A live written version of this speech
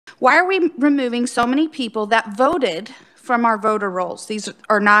Why are we removing so many people that voted from our voter rolls? These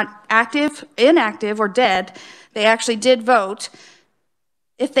are not active, inactive, or dead. They actually did vote.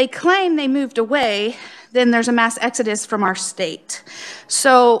 If they claim they moved away, then there's a mass exodus from our state.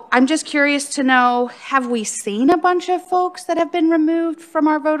 So I'm just curious to know, have we seen a bunch of folks that have been removed from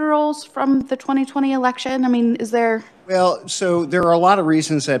our voter rolls from the 2020 election? I mean, is there? Well, so there are a lot of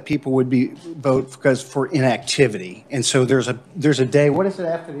reasons that people would vote because for inactivity. And so there's a day, what is it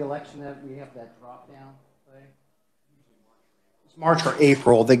after the election that we have that drop down? March or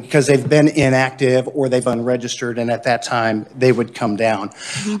April, because they've been inactive or they've unregistered, and at that time they would come down.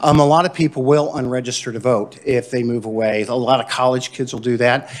 A lot of people will unregister to vote if they move away. A lot of college kids will do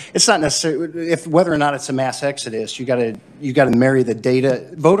that. It's not necessarily whether or not it's a mass exodus. You got to marry the data.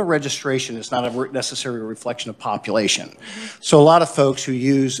 Voter registration is not necessarily a reflection of population. So a lot of folks who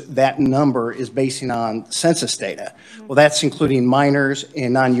use that number is basing on census data. Well, that's including minors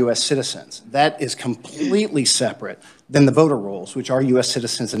and non-U.S. citizens. That is completely separate than the voter rolls, which are U.S.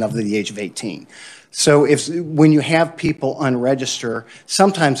 citizens and under the age of 18. So when you have people unregister,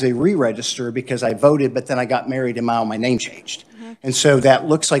 sometimes they re-register because I voted, but then I got married and my name changed. And so that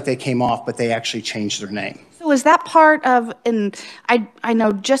looks like they came off, but they actually changed their name. So is that part of, and I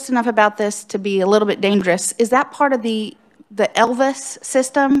know just enough about this to be a little bit dangerous, is that part of the Elvis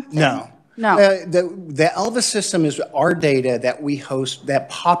system? No. No. The Elvis system is our data that we host that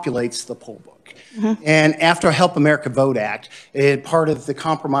populates the poll book. And after Help America Vote Act, part of the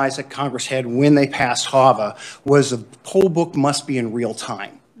compromise that Congress had when they passed HAVA was the poll book must be in real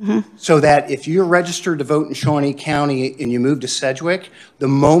time. So that if you're registered to vote in Shawnee County and you move to Sedgwick, the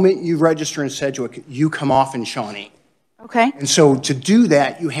moment you register in Sedgwick, you come off in Shawnee. Okay. And so to do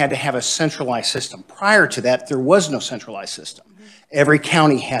that, you had to have a centralized system. Prior to that, there was no centralized system. Every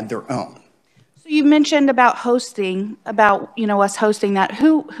county had their own. You mentioned about hosting, us hosting that.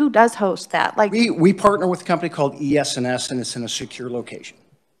 Who does host that? Like we partner with a company called ES&S, and it's in a secure location.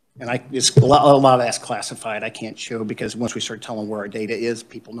 And it's a lot of that's classified. I can't show because once we start telling where our data is,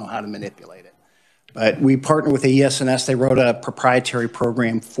 people know how to manipulate it. But we partner with ES&S. They wrote a proprietary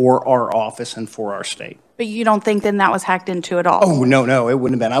program for our office and for our state. But you don't think then that was hacked into at all? Oh, no, it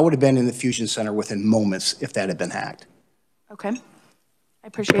wouldn't have been. I would have been in the Fusion Center within moments if that had been hacked. Okay. I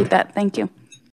appreciate that. Thank you.